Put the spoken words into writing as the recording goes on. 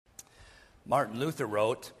Martin Luther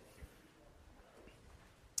wrote,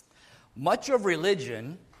 "Much of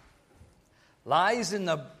religion lies in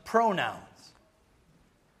the pronouns."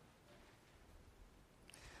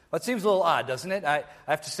 Well, it seems a little odd, doesn't it? I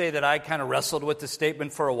have to say that I kind of wrestled with the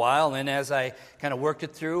statement for a while, and as I kind of worked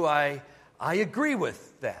it through, I agree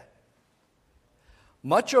with that.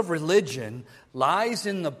 Much of religion lies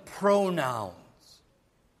in the pronouns.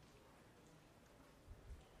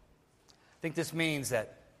 I think this means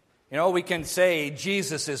that, we can say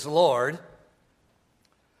Jesus is Lord,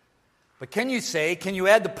 but can you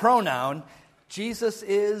add the pronoun, Jesus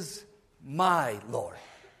is my Lord?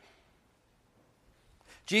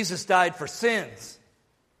 Jesus died for sins.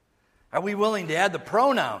 Are we willing to add the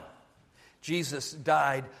pronoun? Jesus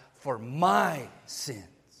died for my sins.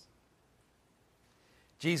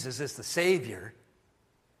 Jesus is the Savior.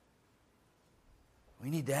 We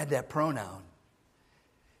need to add that pronoun.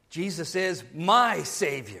 Jesus is my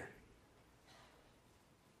Savior.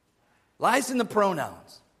 Lies in the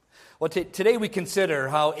pronouns. Well, today we consider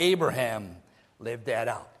how Abraham lived that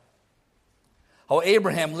out. How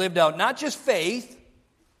Abraham lived out not just faith,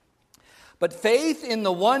 but faith in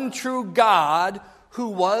the one true God who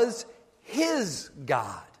was his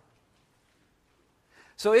God.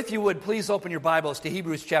 So if you would, please open your Bibles to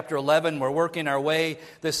Hebrews chapter 11. We're working our way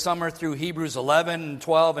this summer through Hebrews 11,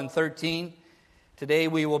 12, and 13. Today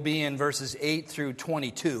we will be in verses 8 through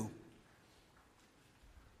 22.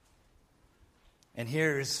 And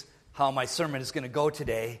here's how my sermon is going to go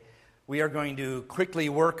today. We are going to quickly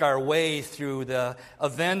work our way through the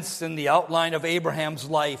events and the outline of Abraham's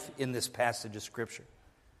life in this passage of Scripture.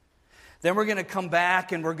 Then we're going to come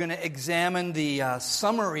back and we're going to examine the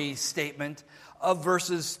summary statement of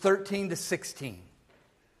verses 13 to 16.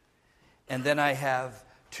 And then I have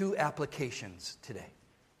two applications today.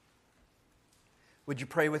 Would you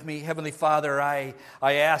pray with me? Heavenly Father, I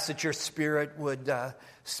ask that your Spirit would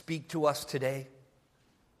speak to us today.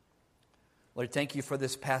 Lord, thank you for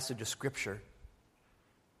this passage of Scripture.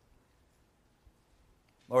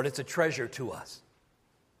 Lord, it's a treasure to us.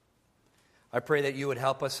 I pray that you would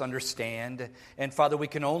help us understand. And Father, we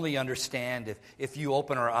can only understand if you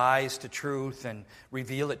open our eyes to truth and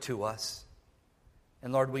reveal it to us.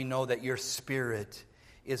 And Lord, we know that your Spirit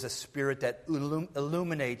is a Spirit that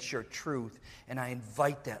illuminates your truth. And I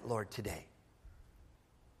invite that, Lord, today.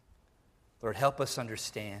 Lord, help us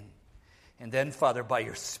understand. And then, Father, by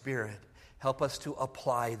your Spirit, help us to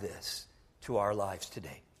apply this to our lives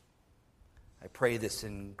today. I pray this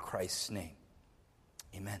in Christ's name.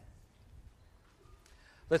 Amen.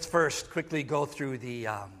 Let's first quickly go through the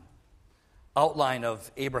outline of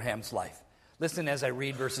Abraham's life. Listen as I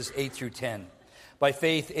read verses 8 through 10. By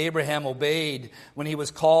faith, Abraham obeyed when he was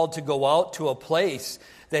called to go out to a place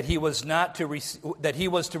that he was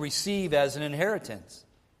to receive as an inheritance.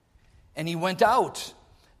 And he went out,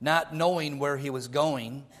 not knowing where he was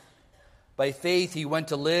going. By faith, he went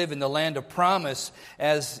to live in the land of promise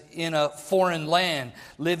as in a foreign land,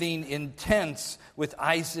 living in tents with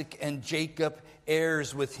Isaac and Jacob,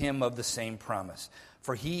 heirs with him of the same promise.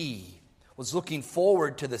 For he was looking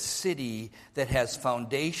forward to the city that has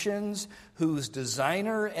foundations, whose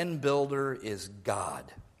designer and builder is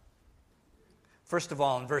God. First of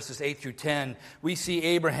all, in verses 8 through 10, we see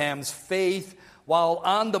Abraham's faith while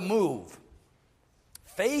on the move.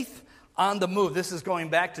 Faith on the move. This is going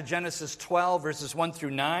back to Genesis 12, verses 1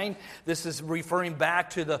 through 9. This is referring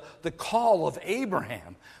back to the call of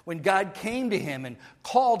Abraham, when God came to him and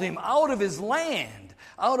called him out of his land,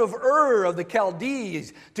 out of Ur of the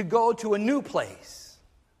Chaldees, to go to a new place.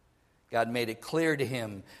 God made it clear to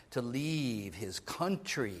him to leave his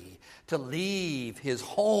country, to leave his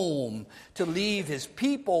home, to leave his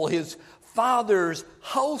people, his father's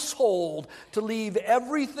household, to leave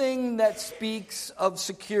everything that speaks of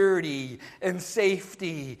security and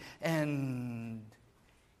safety. And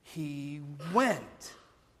he went.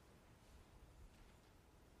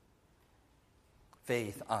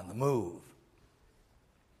 Faith on the move.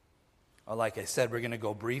 Well, like I said, we're going to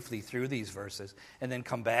go briefly through these verses and then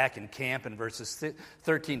come back and camp in verses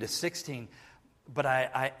 13 to 16. But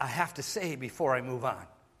I have to say before I move on,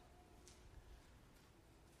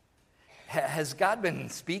 has God been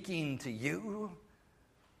speaking to you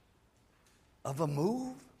of a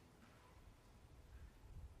move?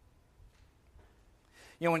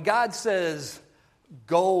 When God says,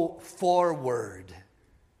 go forward,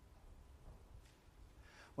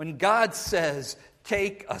 when God says,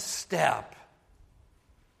 take a step,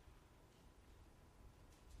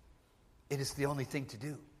 it is the only thing to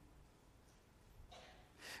do.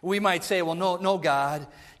 We might say, well, no, God,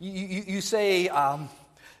 you say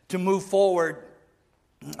to move forward,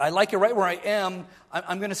 I like it right where I am.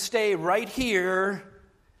 I'm going to stay right here.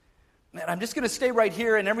 And I'm just going to stay right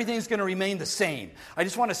here and everything's going to remain the same. I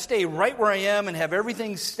just want to stay right where I am and have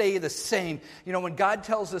everything stay the same. You know, when God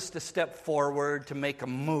tells us to step forward, to make a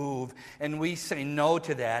move, and we say no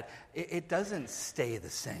to that, it doesn't stay the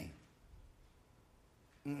same.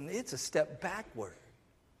 It's a step backward.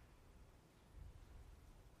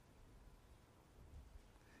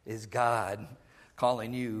 Is God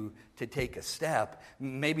calling you to take a step?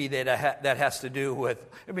 Maybe that has to do with,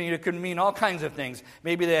 it could mean all kinds of things.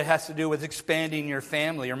 Maybe that has to do with expanding your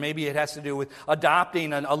family, or maybe it has to do with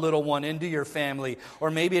adopting a little one into your family,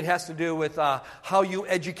 or maybe it has to do with how you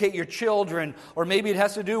educate your children, or maybe it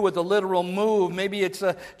has to do with a literal move. Maybe it's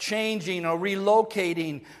changing or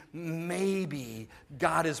relocating. Maybe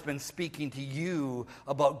God has been speaking to you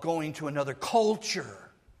about going to another culture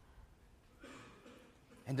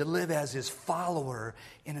and to live as his follower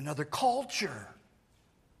in another culture.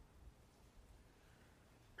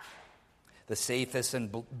 The safest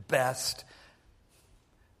and best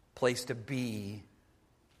place to be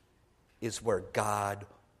is where God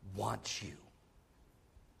wants you.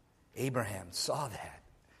 Abraham saw that.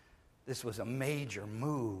 This was a major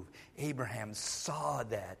move. Abraham saw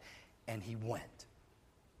that, and he went.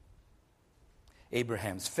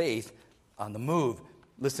 Abraham's faith on the move.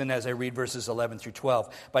 Listen as I read verses 11 through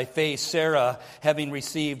 12. By faith, Sarah, having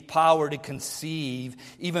received power to conceive,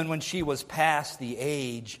 even when she was past the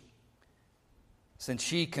age, since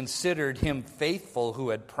she considered him faithful who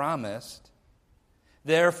had promised.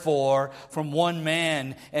 Therefore, from one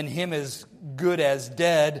man, and him as good as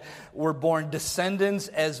dead, were born descendants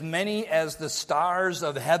as many as the stars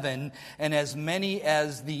of heaven, and as many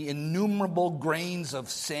as the innumerable grains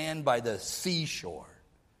of sand by the seashore.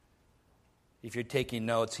 If you're taking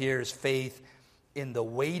notes, here's faith in the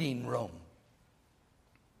waiting room.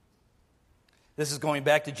 This is going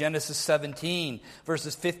back to Genesis 17,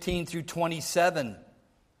 verses 15 through 27.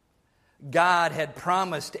 God had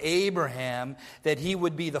promised Abraham that he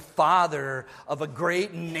would be the father of a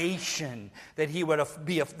great nation, that he would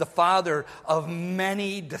be the father of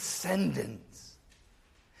many descendants.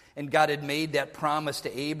 And God had made that promise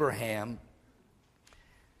to Abraham.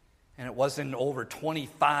 And it wasn't over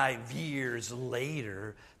 25 years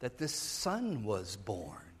later that this son was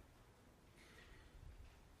born.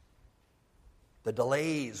 The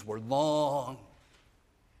delays were long.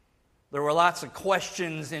 There were lots of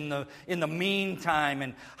questions in the meantime,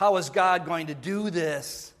 and how is God going to do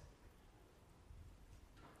this?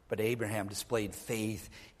 But Abraham displayed faith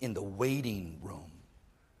in the waiting room.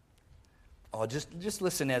 Oh, just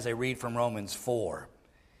listen as I read from Romans 4.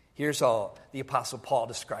 Here's how the Apostle Paul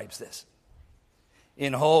describes this.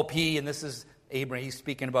 In hope and this is Abraham, he's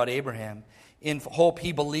speaking about Abraham. In hope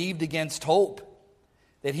he believed against hope,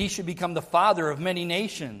 that he should become the father of many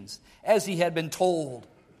nations, as he had been told,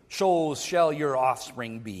 so shall your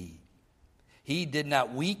offspring be. He did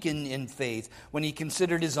not weaken in faith when he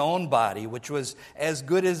considered his own body, which was as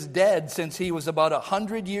good as dead since he was about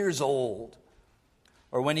 100 years old,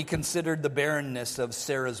 or when he considered the barrenness of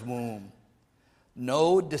Sarah's womb.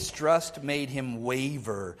 No distrust made him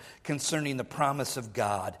waver concerning the promise of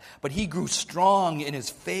God, but he grew strong in his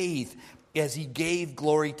faith as he gave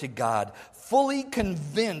glory to God, fully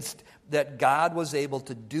convinced that God was able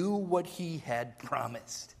to do what he had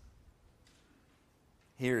promised.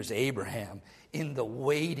 Here's Abraham in the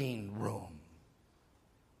waiting room.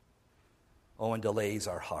 Oh, and delays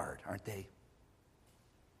are hard, aren't they?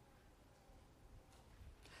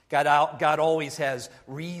 God always has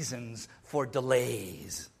reasons for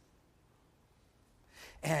delays.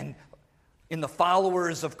 And in the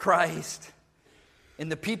followers of Christ, in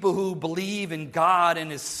the people who believe in God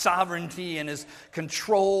and his sovereignty and his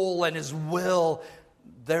control and his will,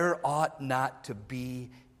 there ought not to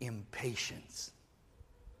be impatience.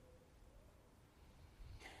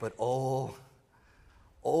 But oh,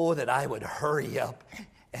 that I would hurry up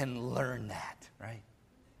and learn that, right?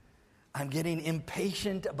 I'm getting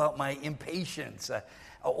impatient about my impatience.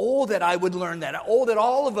 That I would learn that. Oh, that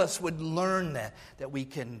all of us would learn that we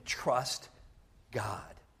can trust God.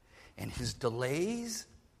 And his delays,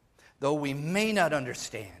 though we may not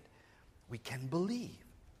understand, we can believe.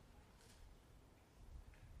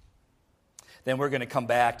 Then we're going to come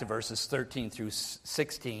back to verses 13 through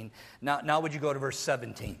 16. Now would you go to verse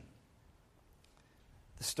 17?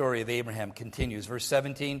 The story of Abraham continues. Verse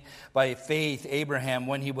 17, by faith Abraham,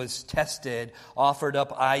 when he was tested, offered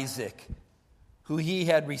up Isaac, who he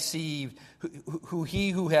had received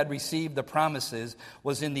the promises,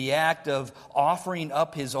 was in the act of offering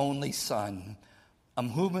up his only son,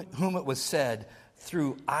 whom it was said,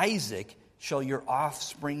 through Isaac shall your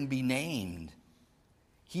offspring be named.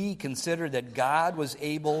 He considered that God was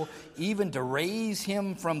able even to raise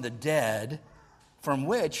him from the dead, from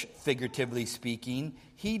which, figuratively speaking,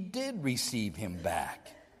 he did receive him back.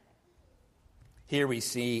 Here we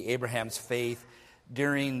see Abraham's faith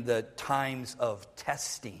during the times of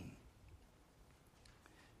testing.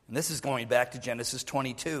 And this is going back to Genesis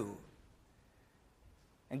 22.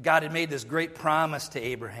 And God had made this great promise to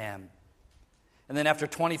Abraham. And then after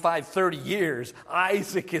 25, 30 years,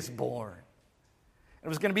 Isaac is born. It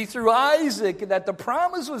was going to be through Isaac that the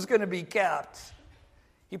promise was going to be kept.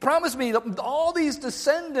 He promised me all these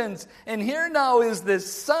descendants, and here now is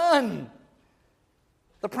this son.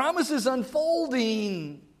 The promise is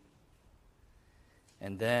unfolding.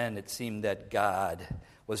 And then it seemed that God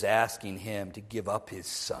was asking him to give up his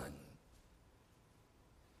son.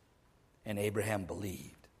 And Abraham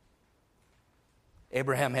believed.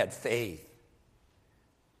 Abraham had faith.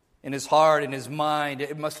 In his heart, in his mind,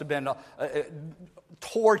 it must have been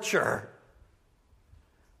torture.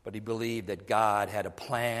 But he believed that God had a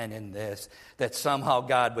plan in this, that somehow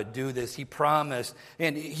God would do this. He promised,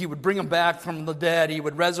 and he would bring him back from the dead. He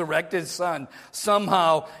would resurrect his son.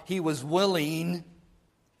 Somehow he was willing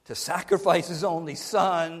to sacrifice his only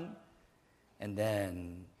son. And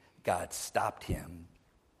then God stopped him.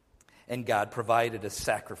 And God provided a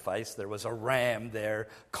sacrifice. There was a ram there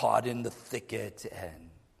caught in the thicket, and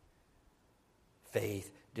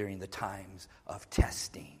faith during the times of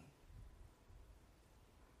testing.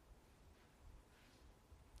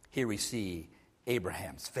 Here we see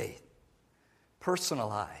Abraham's faith,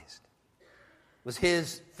 personalized. It was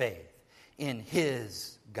his faith in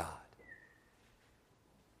his God.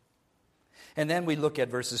 And then we look at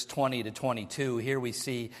verses 20 to 22. Here we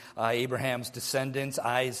see Abraham's descendants,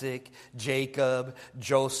 Isaac, Jacob,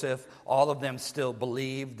 Joseph. All of them still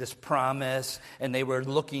believed this promise, and they were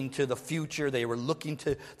looking to the future. They were looking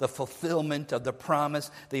to the fulfillment of the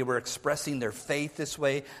promise. They were expressing their faith this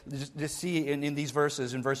way. Just see in these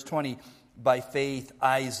verses, in verse 20, by faith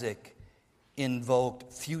Isaac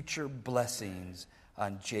invoked future blessings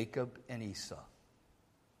on Jacob and Esau.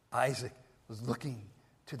 Isaac was looking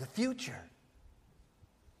to the future.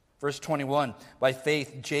 Verse 21, by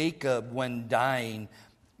faith Jacob, when dying,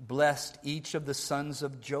 blessed each of the sons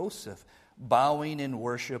of Joseph, bowing in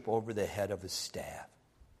worship over the head of his staff.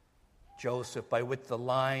 Joseph, by which the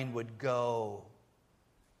line would go.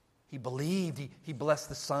 He believed, he blessed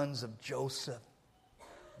the sons of Joseph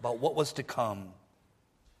about what was to come.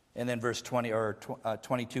 And then verse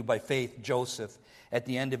 22, by faith Joseph, at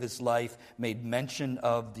the end of his life, made mention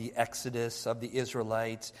of the exodus of the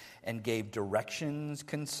Israelites and gave directions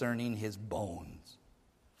concerning his bones.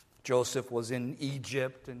 Joseph was in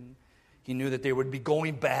Egypt, and he knew that they would be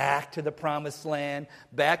going back to the promised land,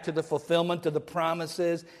 back to the fulfillment of the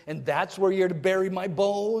promises, and that's where you're to bury my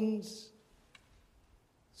bones.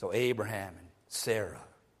 So Abraham and Sarah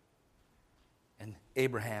and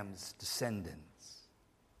Abraham's descendants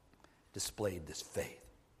displayed this faith.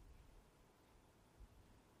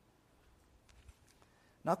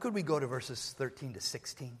 Now, could we go to verses 13 to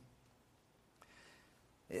 16?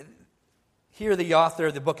 Here, the author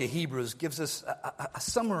of the book of Hebrews gives us a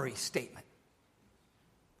summary statement.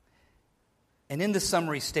 And in the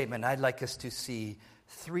summary statement, I'd like us to see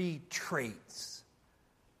 3 traits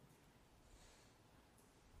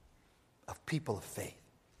of people of faith.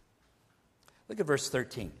 Look at verse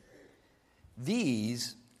 13.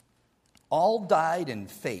 These all died in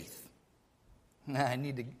faith. I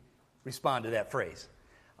need to respond to that phrase.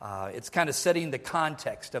 It's kind of setting the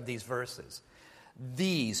context of these verses.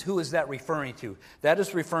 These, who is that referring to? That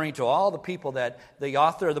is referring to all the people that the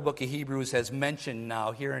author of the book of Hebrews has mentioned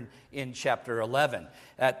now here in chapter 11.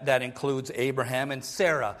 That includes Abraham and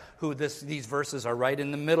Sarah, who these verses are right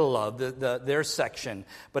in the middle of their section.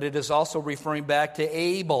 But it is also referring back to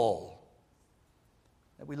Abel,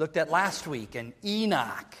 that we looked at last week, and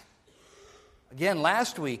Enoch, again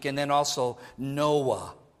last week, and then also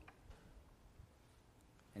Noah.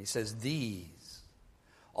 And he says, these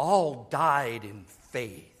all died in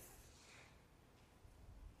faith.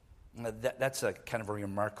 That's a kind of a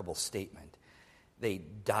remarkable statement. They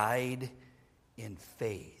died in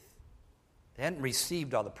faith. They hadn't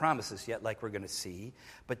received all the promises yet, like we're going to see,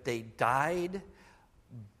 but they died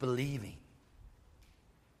believing.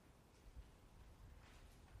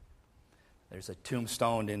 There's a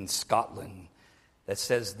tombstone in Scotland that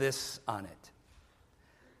says this on it: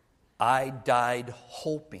 I died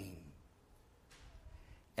hoping,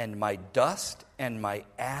 and my dust and my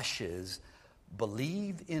ashes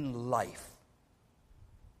believe in life.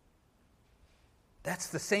 That's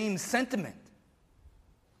the same sentiment.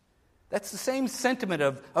 That's the same sentiment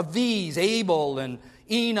of these, Abel and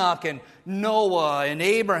Enoch and Noah and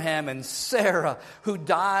Abraham and Sarah, who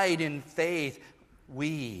died in faith.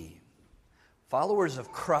 We, followers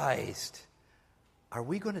of Christ, are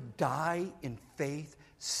we going to die in faith,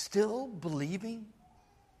 still believing?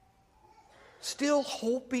 Still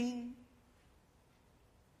hoping?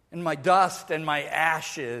 And my dust and my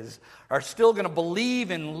ashes are still going to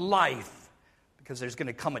believe in life, because there's going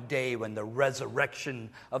to come a day when the resurrection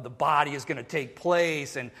of the body is going to take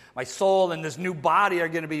place, and my soul and this new body are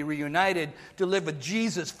going to be reunited to live with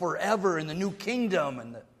Jesus forever in the new kingdom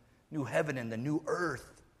and the new heaven and the new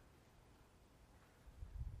earth.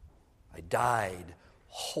 I died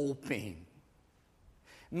hoping.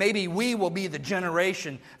 Maybe we will be the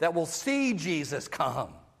generation that will see Jesus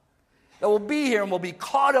come, that will be here and will be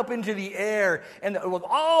caught up into the air, and it will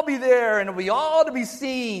all be there and it will be all to be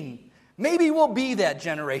seen. Maybe we'll be that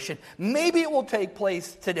generation. Maybe it will take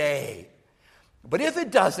place today. But if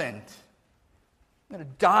it doesn't, I'm going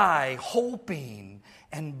to die hoping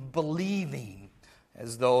and believing.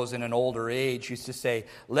 As those in an older age used to say,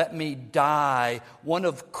 let me die one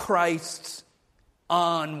of Christ's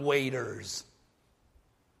on-waiters.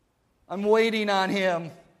 I'm waiting on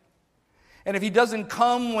him. And if he doesn't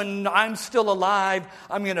come when I'm still alive,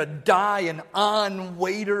 I'm going to die an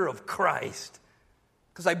on-waiter of Christ,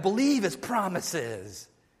 because I believe his promises.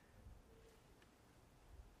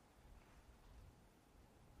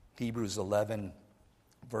 Hebrews 11,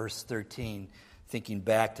 verse 13, thinking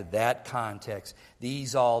back to that context,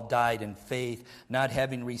 these all died in faith, not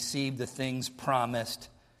having received the things promised,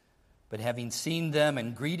 but having seen them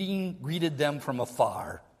and greeted them from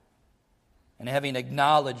afar, and having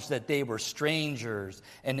acknowledged that they were strangers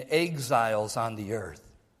and exiles on the earth.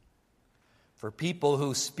 For people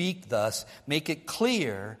who speak thus make it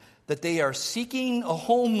clear that they are seeking a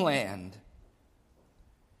homeland.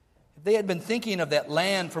 If they had been thinking of that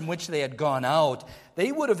land from which they had gone out,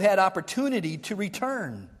 they would have had opportunity to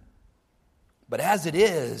return. But as it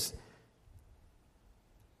is,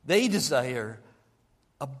 they desire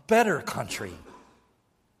a better country,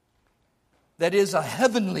 that is, a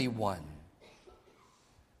heavenly one.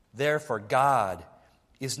 Therefore, God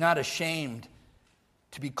is not ashamed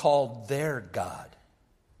to be called their God,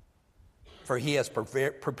 for he has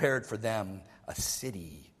prepared for them a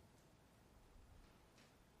city.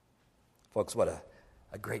 Folks, what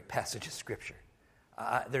a great passage of Scripture.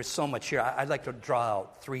 There's so much here. I'd like to draw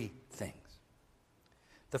out three things.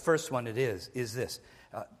 The first one is this.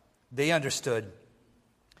 They understood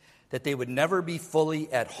that they would never be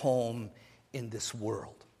fully at home in this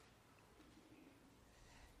world.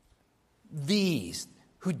 These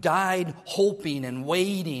who died hoping and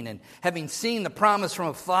waiting and having seen the promise from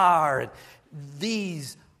afar,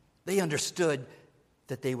 they understood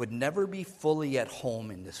that they would never be fully at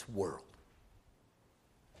home in this world.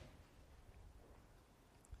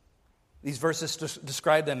 These verses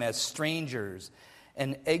describe them as strangers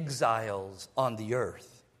and exiles on the earth.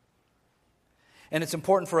 And it's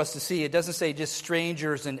important for us to see, it doesn't say just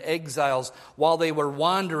strangers and exiles while they were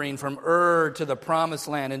wandering from Ur to the promised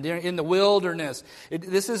land and in the wilderness.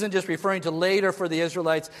 This isn't just referring to later for the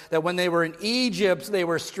Israelites, that when they were in Egypt, they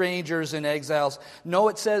were strangers and exiles. No,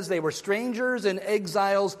 it says they were strangers and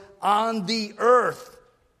exiles on the earth.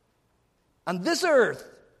 On this earth.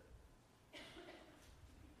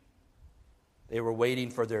 They were waiting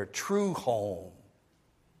for their true home.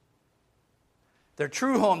 Their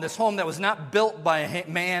true home, this home that was not built by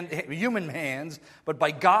human hands, but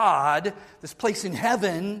by God, this place in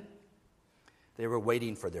heaven, they were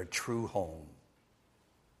waiting for their true home.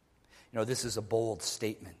 You know, this is a bold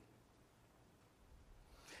statement.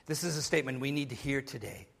 This is a statement we need to hear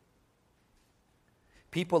today.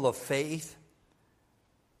 People of faith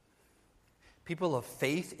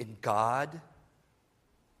in God,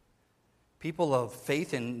 people of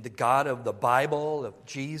faith in the God of the Bible, of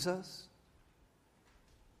Jesus,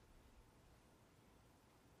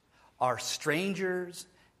 are strangers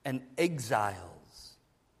and exiles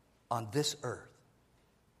on this earth.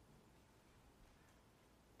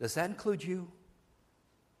 Does that include you?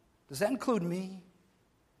 Does that include me?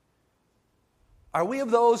 Are we of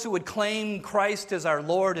those who would claim Christ as our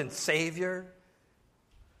Lord and Savior?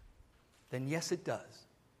 Then yes, it does.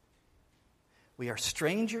 We are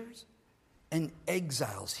strangers and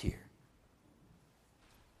exiles here.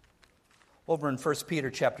 Over in 1 Peter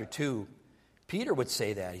chapter 2, Peter would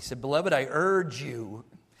say that. He said, "Beloved, I urge you,"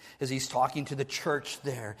 as he's talking to the church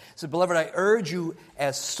there. He said, "Beloved, I urge you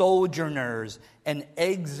as sojourners and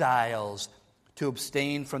exiles to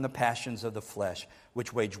abstain from the passions of the flesh,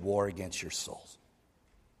 which wage war against your souls."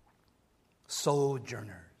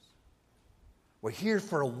 Sojourners. We're here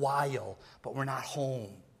for a while, but we're not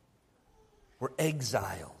home. We're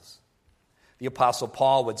exiles. The Apostle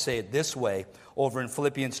Paul would say it this way over in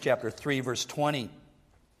Philippians chapter 3, verse 20,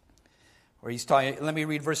 where he's talking, let me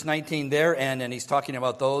read verse 19, their end, and he's talking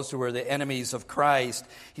about those who are the enemies of Christ.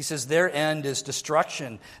 He says, their end is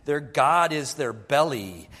destruction. Their God is their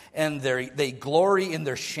belly, and they glory in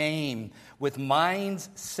their shame, with minds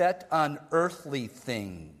set on earthly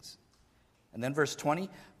things. And then verse 20,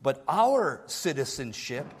 but our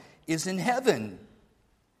citizenship is in heaven,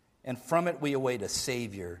 and from it we await a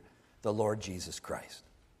Savior, the Lord Jesus Christ.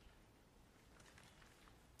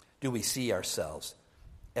 Do we see ourselves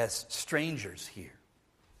as strangers here?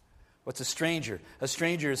 What's a stranger? A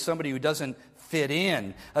stranger is somebody who doesn't fit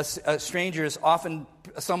in. A stranger is often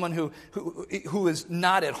someone who is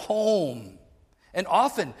not at home and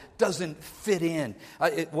often doesn't fit in.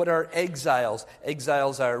 What are exiles?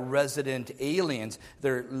 Exiles are resident aliens.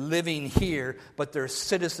 They're living here, but their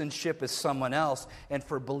citizenship is someone else. And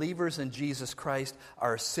for believers in Jesus Christ,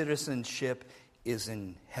 our citizenship is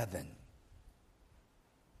in heaven.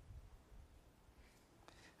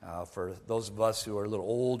 For those of us who are a little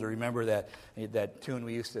older, remember that tune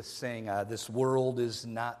we used to sing, this world is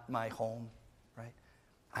not my home, right?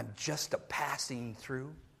 I'm just a passing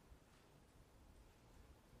through.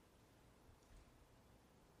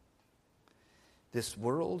 This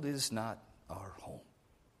world is not our home.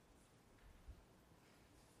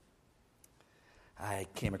 I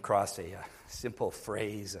came across a simple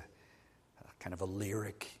phrase, kind of a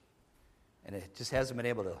lyric, and it just hasn't been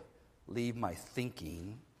able to leave my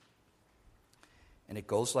thinking. And it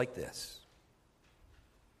goes like this.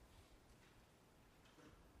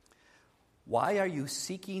 Why are you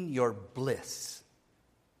seeking your bliss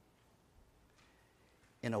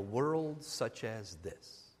in a world such as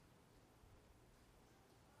this?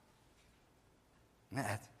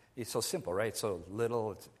 It's so simple, right? It's so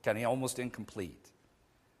little, it's kind of almost incomplete.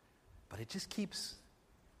 But it just keeps,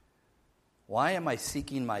 why am I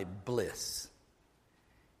seeking my bliss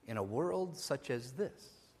in a world such as this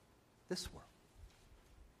world?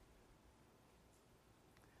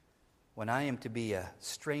 When I am to be a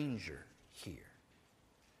stranger here,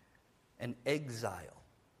 an exile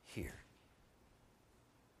here,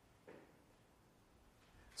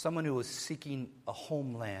 someone who is seeking a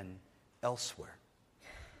homeland elsewhere.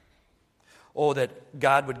 Oh, that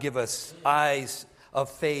God would give us eyes of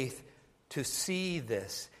faith to see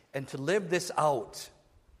this and to live this out.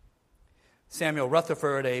 Samuel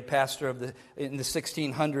Rutherford, a pastor in the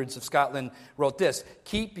 1600s of Scotland, wrote this: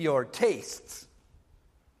 keep your tastes,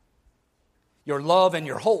 your love and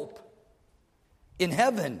your hope in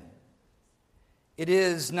heaven. It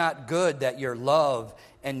is not good that your love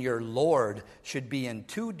and your Lord should be in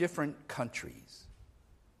two different countries.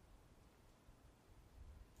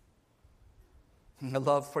 A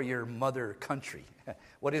love for your mother country.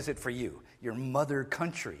 What is it for you? Your mother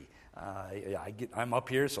country. I'm up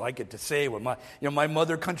here, so I get to say what my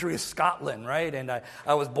mother country is Scotland, right? And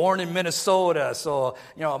I was born in Minnesota, so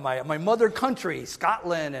my mother country,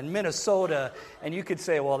 Scotland and Minnesota. And you could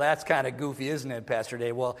say, well, that's kind of goofy, isn't it, Pastor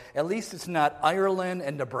Dave? Well, at least it's not Ireland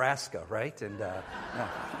and Nebraska, right? And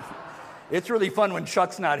it's really fun when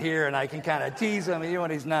Chuck's not here, and I can kind of tease him even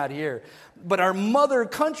when he's not here. But our mother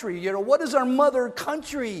country, what is our mother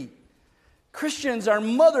country? Christians, our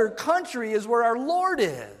mother country is where our Lord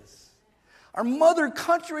is. Our mother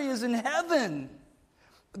country is in heaven.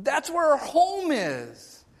 That's where our home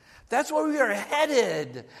is. That's where we are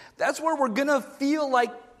headed. That's where we're going to feel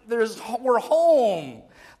like we're home.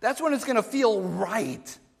 That's when it's going to feel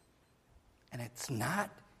right. And it's not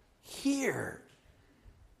here.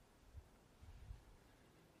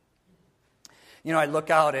 I look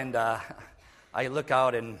out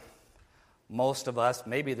and most of us,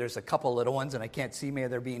 maybe there's a couple little ones and I can't see, maybe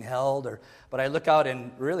they're being held, but I look out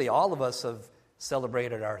and really all of us have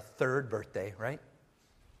celebrated our third birthday, right?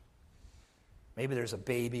 Maybe there's a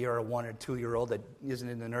baby or a 1 or 2 year old that isn't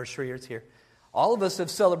in the nursery or it's here. All of us have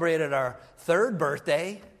celebrated our third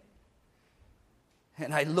birthday.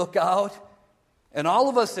 And I look out and all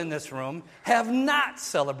of us in this room have not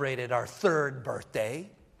celebrated our third birthday.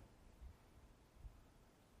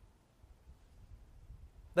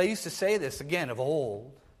 They used to say this, again, of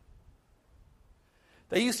old.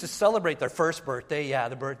 They used to celebrate their first birthday,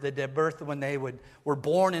 the birth when they were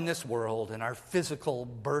born in this world, and our physical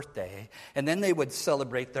birthday. And then they would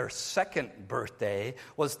celebrate their second birthday,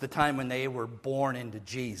 was the time when they were born into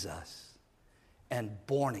Jesus and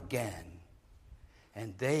born again.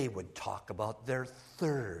 And they would talk about their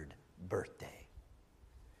third birthday,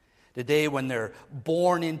 the day when they're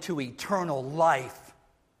born into eternal life,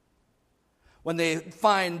 When they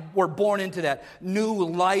find we're born into that new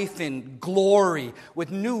life in glory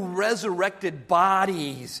with new resurrected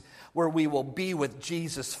bodies where we will be with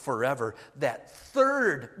Jesus forever. That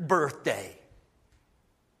third birthday.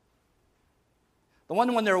 The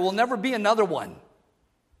one when there will never be another one.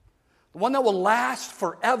 The one that will last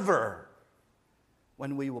forever.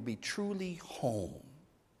 When we will be truly home.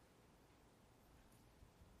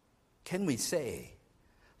 Can we say,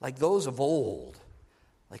 like those of old,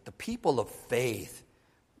 like the people of faith,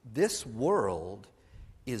 this world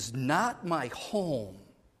is not my home?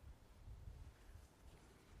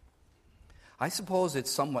 I suppose it's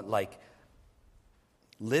somewhat like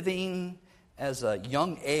living as a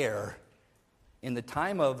young heir in the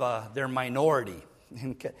time of their minority.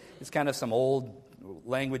 It's kind of some old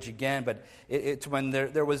language again, but it's when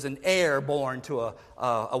there was an heir born to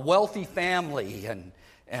a wealthy family,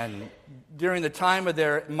 and during the time of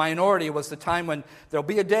their minority was the time when there'll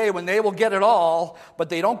be a day when they will get it all, but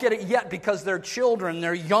they don't get it yet because they're children,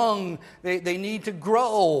 they're young, they need to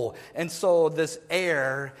grow. And so this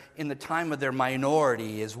heir in the time of their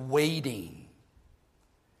minority is waiting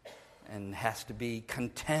and has to be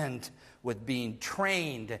content with being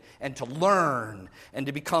trained and to learn and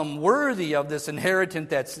to become worthy of this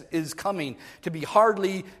inheritance that is coming, to be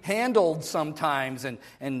hardly handled sometimes,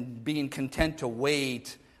 and being content to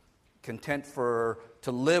wait, content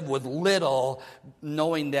to live with little,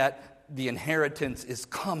 knowing that the inheritance is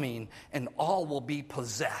coming and all will be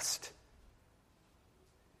possessed.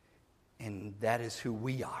 And that is who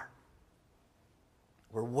we are.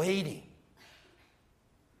 We're waiting.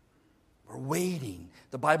 We're waiting.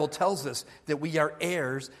 The Bible tells us that we are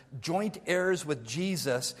heirs, joint heirs with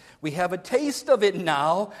Jesus. We have a taste of it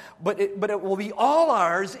now, but it will be all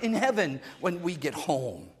ours in heaven when we get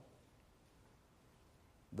home.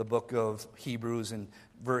 The book of Hebrews in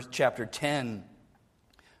chapter 10,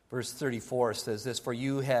 verse 34 says this, "For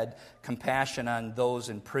you had compassion on those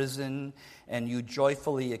in prison, and you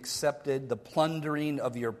joyfully accepted the plundering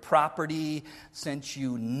of your property, since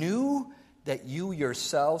you knew that you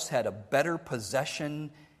yourselves had a better possession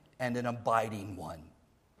and an abiding one."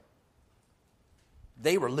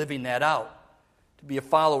 They were living that out. To be a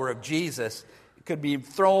follower of Jesus, it could be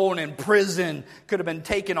thrown in prison, could have been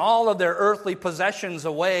taken all of their earthly possessions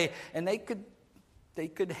away, and they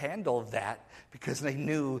could handle that because they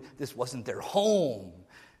knew this wasn't their home.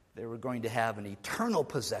 They were going to have an eternal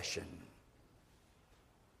possession.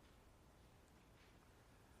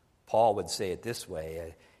 Paul would say it this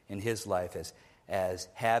way in his life, as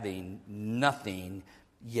having nothing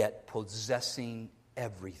yet possessing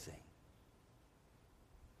everything.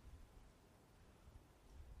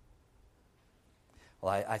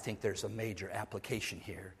 Well, I think there's a major application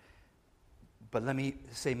here. But let me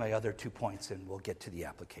say my other 2 points and we'll get to the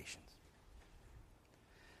applications.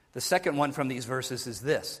 The second one from these verses is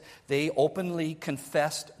this: they openly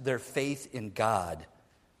confessed their faith in God.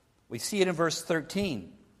 We see it in verse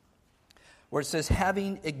 13. Where it says,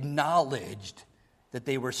 having acknowledged that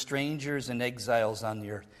they were strangers and exiles on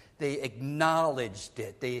the earth. They acknowledged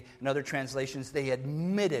it. In other translations, they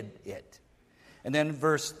admitted it. And then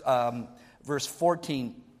verse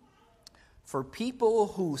 14, for people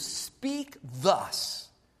who speak thus,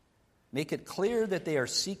 make it clear that they are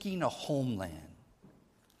seeking a homeland.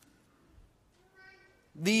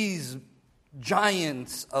 These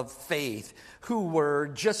giants of faith who were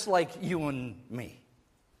just like you and me.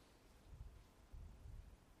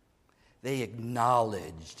 They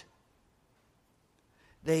acknowledged.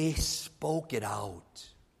 They spoke it out.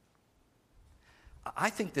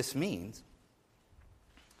 I think this means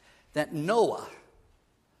that Noah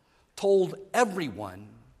told everyone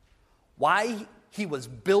why he was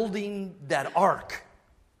building that ark.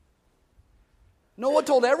 Noah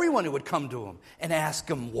told everyone who would come to him and ask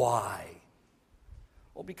him why.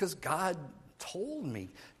 Well, because God told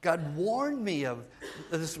me. God warned me of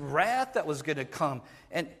this wrath that was going to come.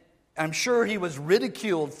 And I'm sure he was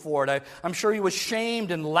ridiculed for it. I'm sure he was shamed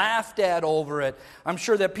and laughed at over it. I'm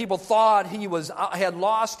sure that people thought he had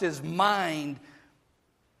lost his mind.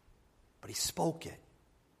 But he spoke it.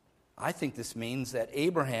 I think this means that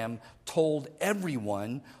Abraham told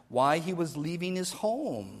everyone why he was leaving his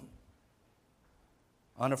home.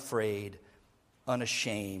 Unafraid,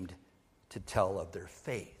 unashamed to tell of their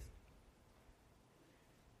faith.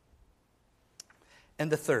 And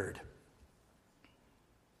this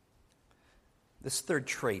third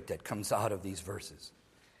trait that comes out of these verses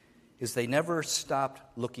is they never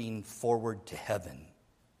stopped looking forward to heaven.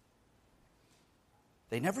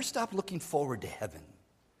 They never stopped looking forward to heaven.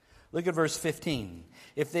 Look at verse 15.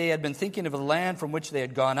 If they had been thinking of the land from which they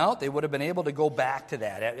had gone out, they would have been able to go back to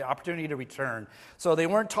that, an opportunity to return. So they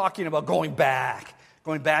weren't talking about going back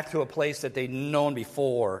to a place that they'd known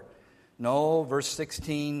before. No, verse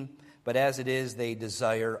 16, but as it is, they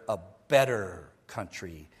desire a better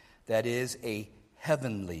country, that is, a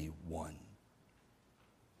heavenly one.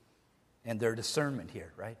 And their discernment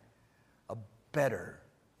here, right? A better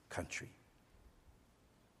country.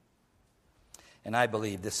 And I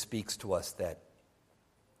believe this speaks to us that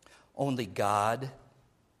only God,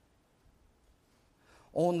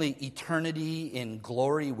 only eternity in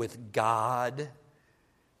glory with God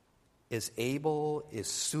is able, is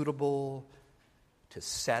suitable to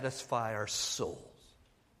satisfy our souls.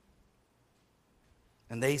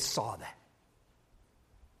 And they saw that.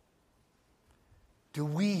 Do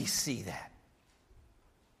we see that?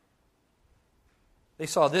 They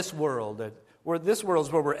saw this world, where this world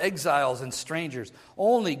is where we're exiles and strangers.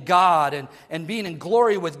 Only God and being in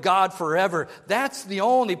glory with God forever. That's the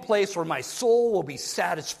only place where my soul will be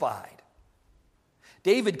satisfied.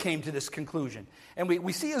 David came to this conclusion. And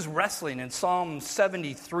we see his wrestling in Psalm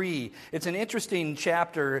 73. It's an interesting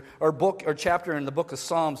chapter or chapter in the book of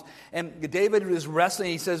Psalms. And David is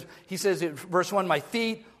wrestling. He says in verse 1, my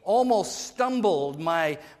feet almost stumbled,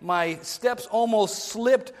 my steps almost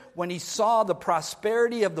slipped when he saw the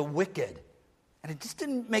prosperity of the wicked. And it just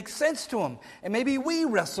didn't make sense to him. And maybe we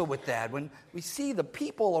wrestle with that when we see the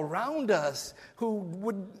people around us who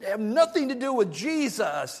would have nothing to do with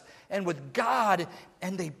Jesus and with God,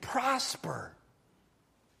 and they prosper.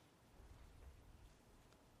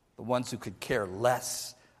 The ones who could care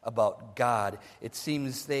less about God, it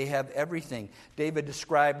seems they have everything. David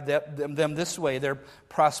described them this way: their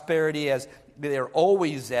prosperity as they're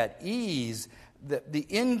always at ease, they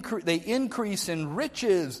increase in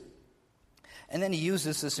riches. And then he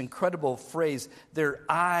uses this incredible phrase, their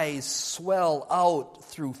eyes swell out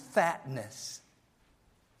through fatness.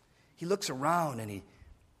 He looks around and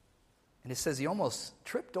it says he almost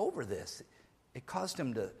tripped over this. It caused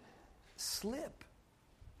him to slip.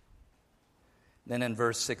 Then in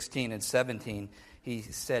verse 16 and 17, he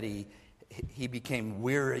said he became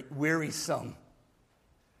wearisome.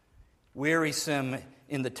 Wearisome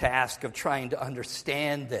in the task of trying to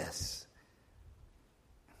understand this.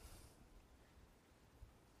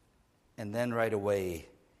 And then right away,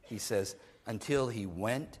 he says, until he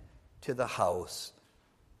went to the house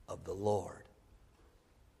of the Lord.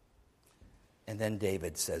 And then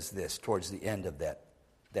David says this towards the end of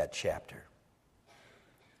that chapter.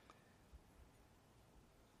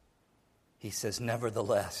 He says,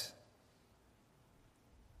 nevertheless,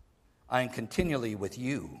 I am continually with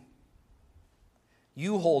you.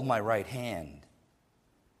 You hold my right hand.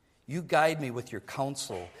 You guide me with your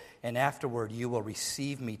counsel, and afterward you will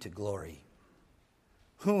receive me to glory.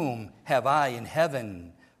 Whom have I in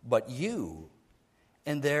heaven but you?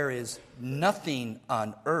 And there is nothing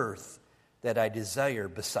on earth that I desire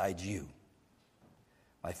besides you.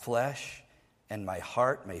 My flesh and my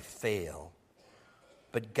heart may fail,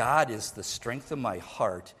 but God is the strength of my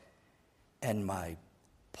heart and my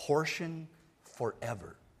portion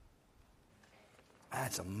forever.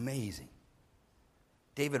 That's amazing.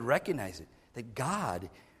 David recognized it, that God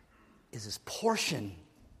is his portion,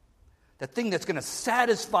 the thing that's going to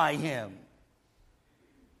satisfy him.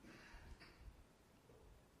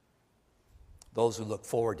 Those who look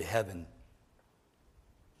forward to heaven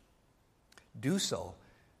do so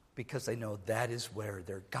because they know that is where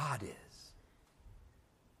their God is.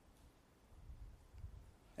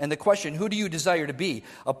 And the question, who do you desire to be?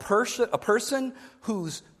 A person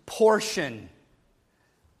whose portion,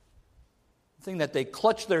 thing that they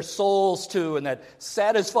clutch their souls to and that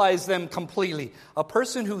satisfies them completely. A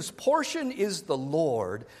person whose portion is the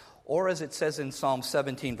Lord, or as it says in Psalm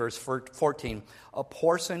 17, verse 14, a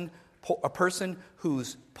person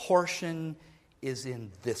whose portion is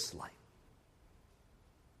in this life.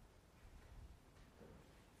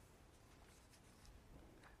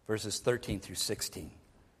 Verses 13 through 16.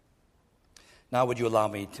 Now would you allow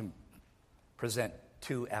me to present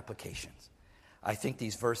two applications? I think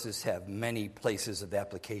these verses have many places of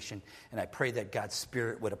application, and I pray that God's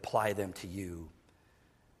Spirit would apply them to you.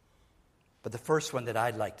 But the first one that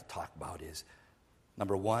I'd like to talk about is,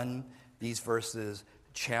 number one, these verses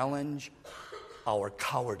challenge our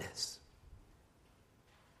cowardice.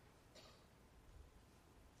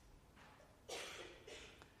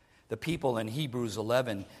 The people in Hebrews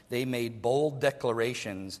 11, they made bold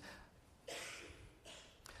declarations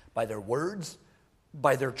by their words,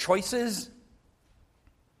 by their choices,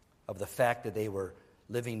 of the fact that they were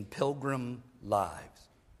living pilgrim lives.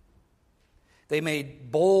 They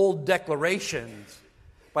made bold declarations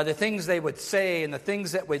by the things they would say and the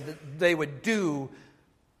things that they would do,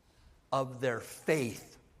 of their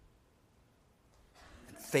faith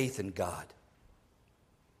and faith in God.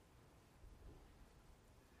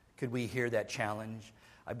 Could we hear that challenge?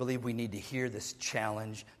 I believe we need to hear this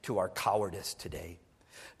challenge to our cowardice today.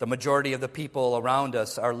 The majority of the people around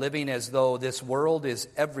us are living as though this world is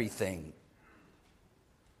everything.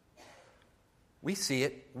 We see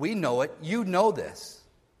it. We know it. You know this.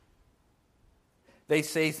 They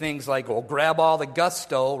say things like, well, grab all the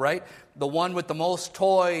gusto, right? The one with the most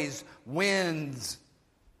toys wins.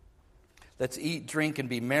 Let's eat, drink, and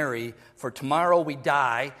be merry, for tomorrow we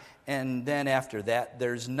die, and then after that,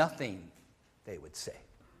 there's nothing, they would say.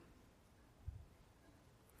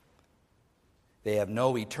 They have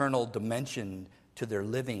no eternal dimension to their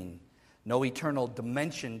living, no eternal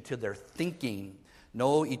dimension to their thinking,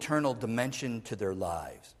 no eternal dimension to their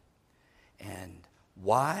lives. And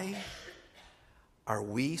why are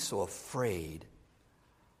we so afraid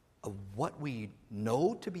of what we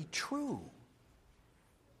know to be true?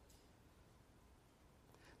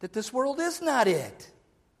 That this world is not it.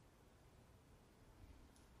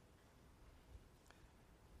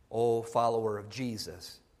 Oh, follower of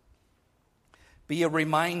Jesus, be a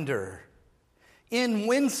reminder in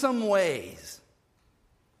winsome ways.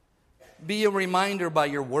 Be a reminder by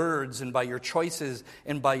your words and by your choices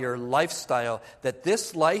and by your lifestyle that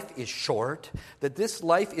this life is short, that this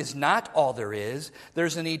life is not all there is.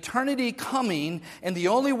 There's an eternity coming, and the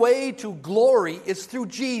only way to glory is through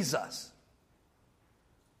Jesus.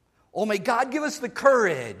 Oh, may God give us the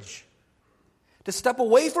courage to step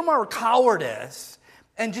away from our cowardice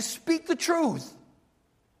and just speak the truth.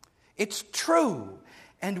 It's true,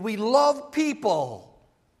 and we love people.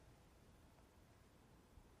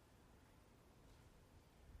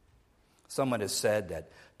 Someone has said that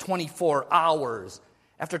 24 hours,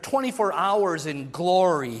 after 24 hours in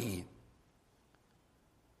glory,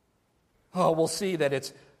 we'll see that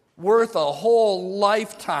it's worth a whole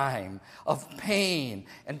lifetime of pain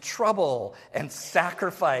and trouble and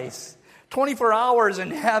sacrifice. 24 hours in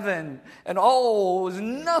heaven, and it was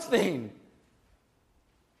nothing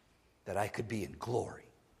that I could be in glory.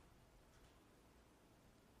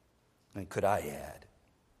 And could I add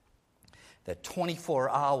that 24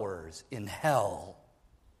 hours in hell,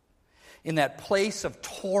 in that place of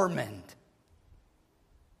torment,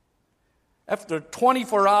 after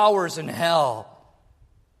 24 hours in hell,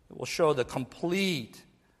 it will show the complete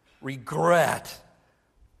regret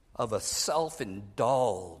of a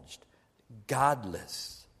self-indulged,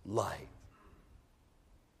 godless life.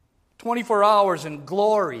 24 hours in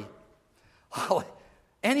glory. Oh,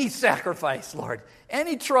 any sacrifice, Lord,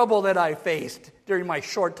 any trouble that I faced during my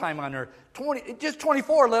short time on earth, just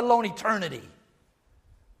 24, let alone eternity,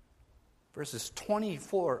 versus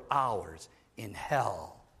 24 hours in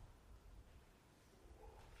hell.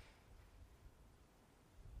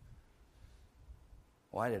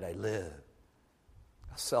 Why did I live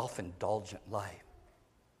a self-indulgent life?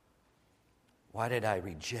 Why did I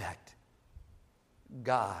reject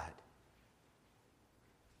God?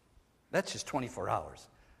 That's just 24 hours,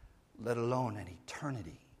 let alone an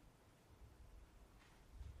eternity.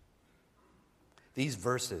 These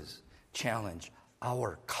verses challenge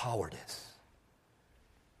our cowardice.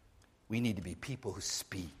 We need to be people who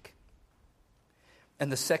speak.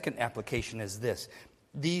 And the second application is this.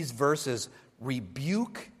 These verses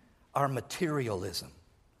rebuke our materialism.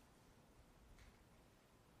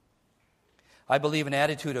 I believe an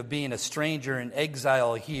attitude of being a stranger in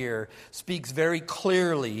exile here speaks very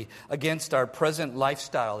clearly against our present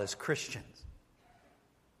lifestyle as Christians.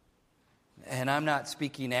 And I'm not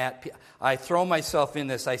speaking I throw myself in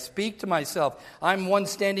this. I speak to myself. I'm one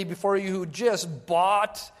standing before you who just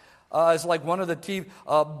bought, it's like one of the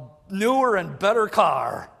newer and better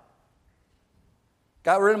car.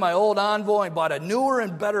 Got rid of my old Envoy and bought a newer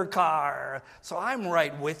and better car. So I'm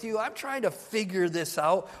right with you. I'm trying to figure this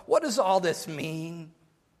out. What does all this mean?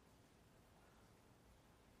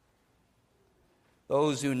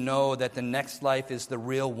 Those who know that the next life is the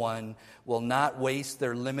real one will not waste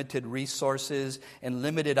their limited resources and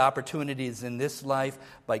limited opportunities in this life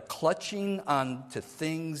by clutching on to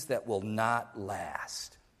things that will not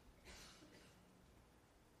last.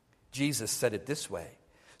 Jesus said it this way.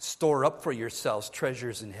 Store up for yourselves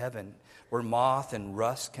treasures in heaven, where moth and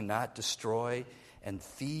rust cannot destroy, and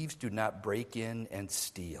thieves do not break in and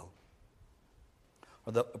steal.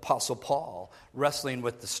 Or the Apostle Paul, wrestling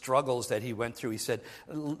with the struggles that he went through, he said,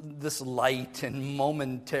 this light and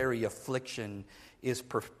momentary affliction is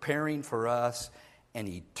preparing for us an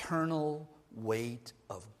eternal weight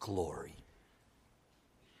of glory.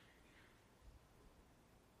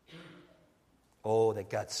 Oh, that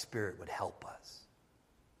God's Spirit would help us.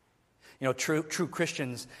 You know, true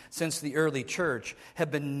Christians since the early church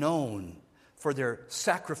have been known for their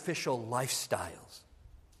sacrificial lifestyles.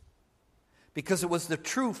 Because it was the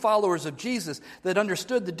true followers of Jesus that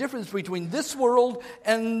understood the difference between this world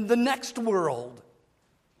and the next world.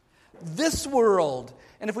 This world.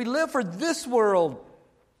 And if we live for this world,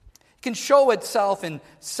 it can show itself in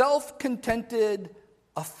self-contented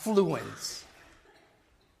affluence.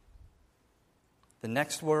 The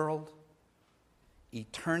next world,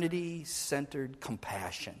 eternity-centered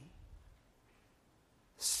compassion,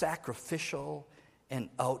 sacrificial and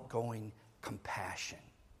outgoing compassion.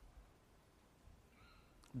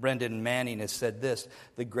 Brendan Manning has said this: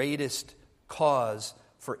 the greatest cause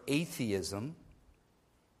for atheism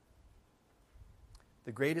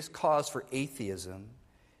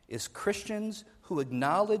is Christians who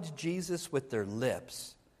acknowledge Jesus with their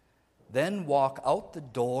lips, then walk out the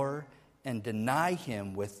door and deny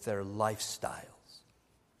him with their lifestyles.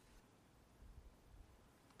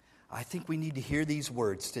 I think we need to hear these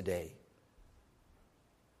words today.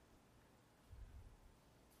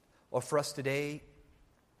 Or for us today,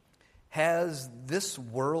 has this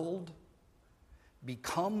world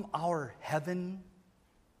become our heaven?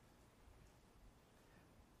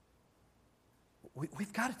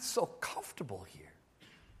 We've got it so comfortable here.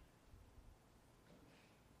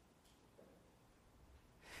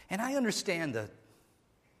 And I understand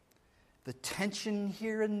the tension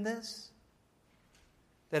here in this.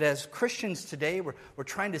 That as Christians today, we're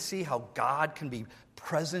trying to see how God can be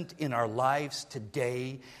present in our lives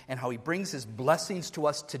today and how he brings his blessings to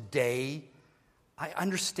us today. I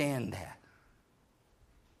understand that.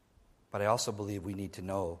 But I also believe we need to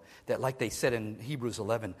know that, like they said in Hebrews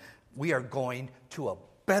 11, we are going to a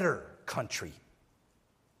better country.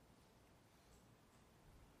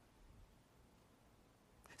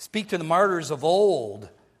 Speak to the martyrs of old.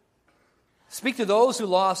 Speak to those who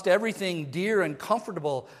lost everything dear and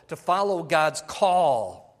comfortable to follow God's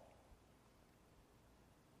call.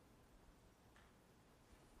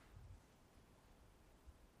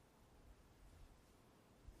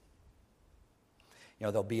 You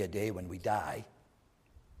know, there'll be a day when we die.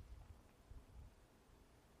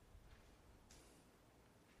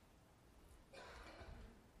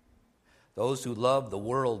 Those who love the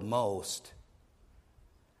world most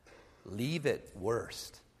leave it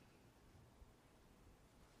worst.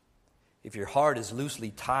 If your heart is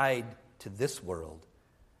loosely tied to this world,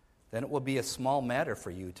 then it will be a small matter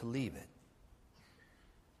for you to leave it.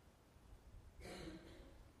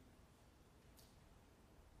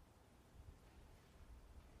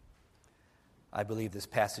 I believe this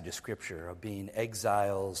passage of Scripture of being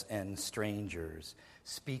exiles and strangers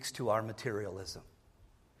speaks to our materialism.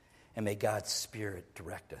 And may God's Spirit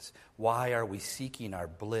direct us. Why are we seeking our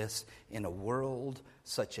bliss in a world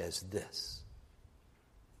such as this?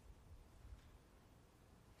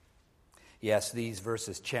 Yes, these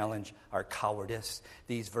verses challenge our cowardice.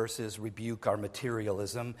 These verses rebuke our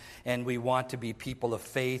materialism. And we want to be people of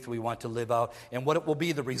faith. We want to live out. And what will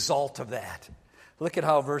be the result of that? Look at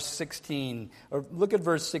how verse 16, or look at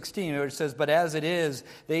verse 16 where it says, but as it is,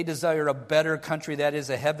 they desire a better country, that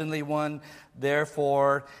is a heavenly one.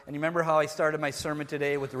 Therefore, and you remember how I started my sermon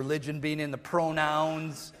today with religion being in the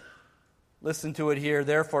pronouns? Listen to it here.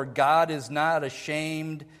 Therefore, God is not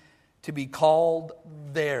ashamed to be called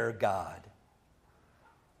their God.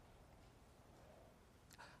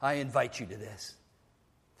 I invite you to this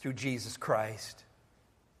through Jesus Christ.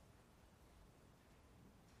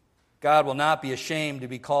 God will not be ashamed to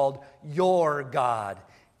be called your God.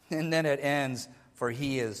 And then it ends, for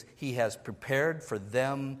he has prepared for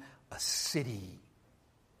them a city.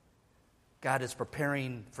 God is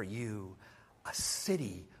preparing for you a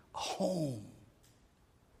city, a home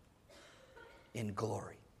in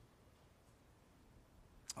glory.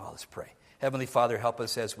 Oh, let's pray. Heavenly Father, help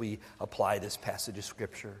us as we apply this passage of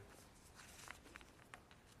Scripture.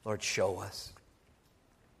 Lord, show us.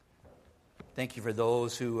 Thank you for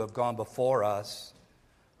those who have gone before us,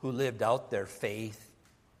 who lived out their faith.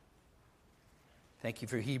 Thank you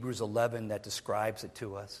for Hebrews 11 that describes it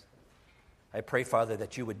to us. I pray, Father,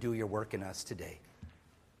 that you would do your work in us today.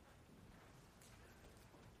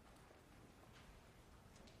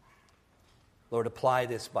 Lord, apply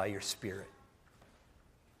this by your Spirit.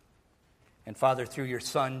 And Father, through your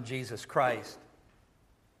Son, Jesus Christ,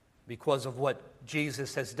 because of what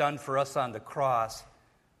Jesus has done for us on the cross,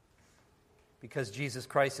 because Jesus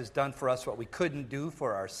Christ has done for us what we couldn't do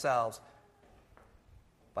for ourselves,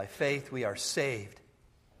 by faith we are saved.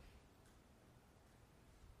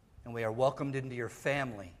 And we are welcomed into your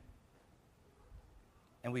family.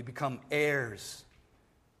 And we become heirs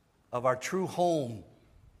of our true home.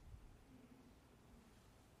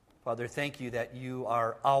 Father, thank you that you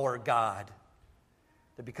are our God,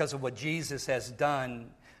 that because of what Jesus has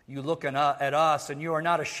done, you look at us and you are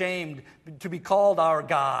not ashamed to be called our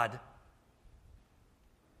God.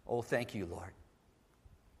 Oh, thank you, Lord.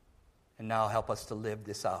 And now help us to live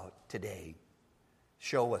this out today.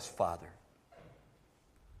 Show us, Father.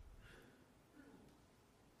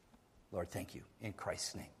 Lord, thank you. In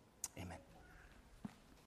Christ's name, amen.